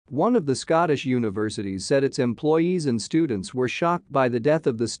One of the Scottish universities said its employees and students were shocked by the death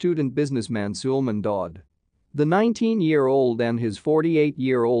of the student businessman Suleiman Daud. The 19-year-old and his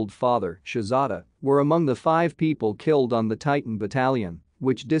 48-year-old father, Shahzada, were among the 5 people killed on the Titan battalion,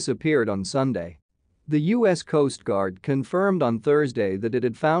 which disappeared on Sunday. The U.S. Coast Guard confirmed on Thursday that it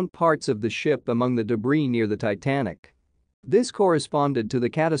had found parts of the ship among the debris near the Titanic. This corresponded to the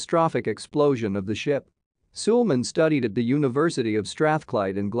catastrophic explosion of the ship. Suleiman studied at the University of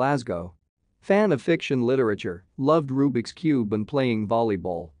Strathclyde in Glasgow. Fan of fiction literature, loved Rubik's Cube and playing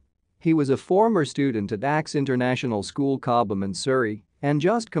volleyball. He was a former student at Axe International School Cobham in Surrey and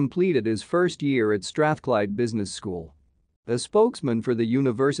just completed his first year at Strathclyde Business School. A spokesman for the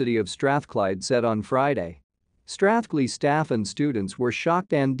University of Strathclyde said on Friday. Strathclyde staff and students were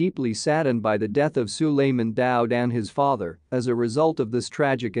shocked and deeply saddened by the death of Suleiman Daud and his father as a result of this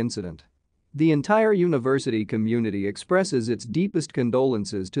tragic incident. The entire university community expresses its deepest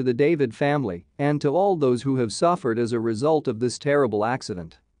condolences to the David family and to all those who have suffered as a result of this terrible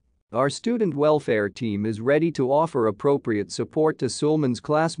accident. Our student welfare team is ready to offer appropriate support to Suleiman's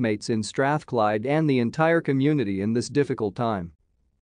classmates in Strathclyde and the entire community in this difficult time.